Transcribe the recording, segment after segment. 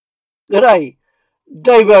G'day,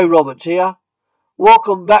 Dave O. Roberts here.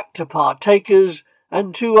 Welcome back to Partakers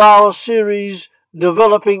and to our series,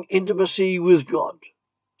 Developing Intimacy with God.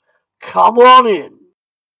 Come on in.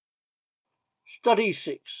 Study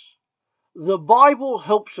 6. The Bible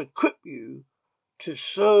helps equip you to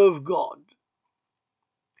serve God.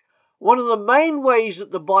 One of the main ways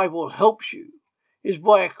that the Bible helps you is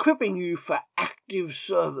by equipping you for active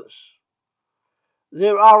service.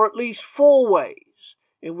 There are at least 4 ways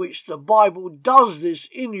in which the Bible does this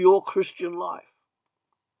in your Christian life.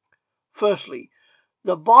 Firstly,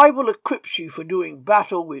 the Bible equips you for doing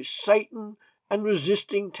battle with Satan and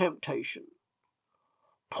resisting temptation.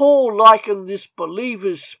 Paul likened this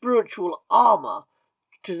believer's spiritual armor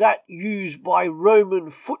to that used by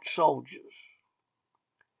Roman foot soldiers.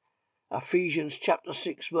 Ephesians chapter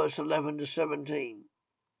 6 verse 11 to 17.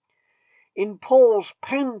 In Paul's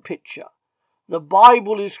pen picture, the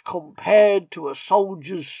Bible is compared to a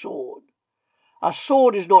soldier's sword. A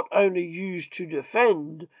sword is not only used to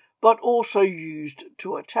defend, but also used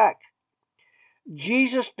to attack.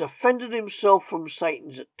 Jesus defended himself from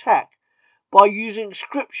Satan's attack by using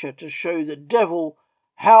Scripture to show the devil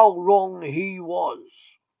how wrong he was.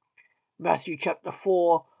 Matthew chapter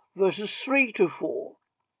 4, verses 3 to 4.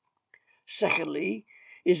 Secondly,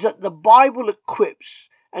 is that the Bible equips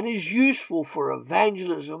and is useful for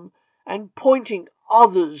evangelism and pointing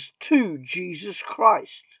others to Jesus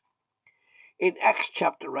Christ. In Acts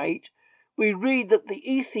chapter 8, we read that the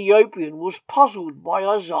Ethiopian was puzzled by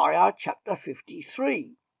Isaiah chapter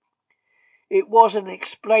 53. It was in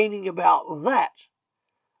explaining about that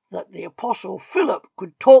the apostle Philip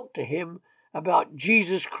could talk to him about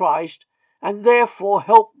Jesus Christ and therefore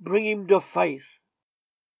help bring him to faith.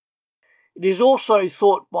 It is also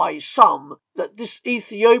thought by some that this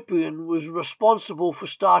Ethiopian was responsible for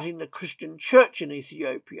starting the Christian church in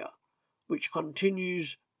Ethiopia, which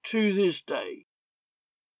continues to this day.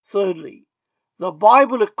 Thirdly, the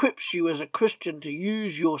Bible equips you as a Christian to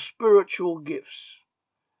use your spiritual gifts.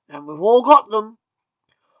 And we've all got them.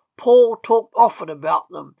 Paul talked often about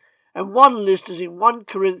them, and one list is in 1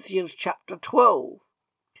 Corinthians chapter 12.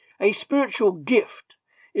 A spiritual gift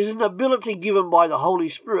is an ability given by the Holy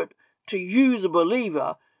Spirit to you, the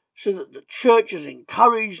believer, so that the church is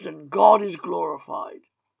encouraged and God is glorified.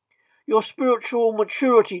 Your spiritual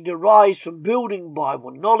maturity derives from building Bible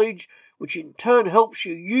knowledge, which in turn helps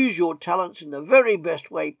you use your talents in the very best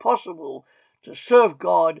way possible to serve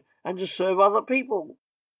God and to serve other people.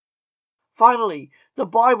 Finally, the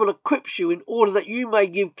Bible equips you in order that you may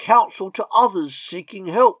give counsel to others seeking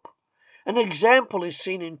help. An example is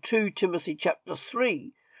seen in 2 Timothy chapter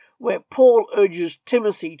 3, where Paul urges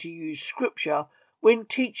Timothy to use Scripture when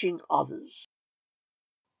teaching others.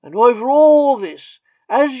 And over all this,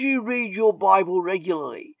 as you read your Bible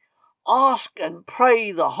regularly, ask and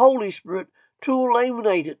pray the Holy Spirit to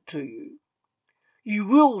illuminate it to you. You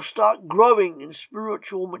will start growing in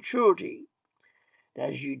spiritual maturity.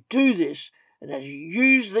 And as you do this, and as you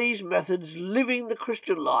use these methods living the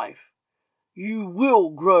Christian life, you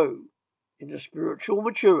will grow into spiritual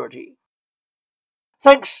maturity.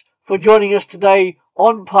 Thanks for joining us today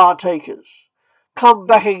on Partakers. Come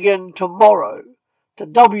back again tomorrow to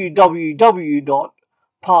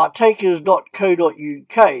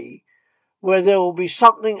www.partakers.co.uk, where there will be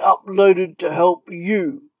something uploaded to help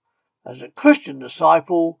you as a Christian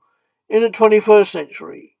disciple in the 21st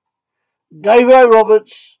century. Dave O.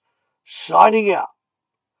 Roberts, signing out.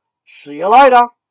 See you later.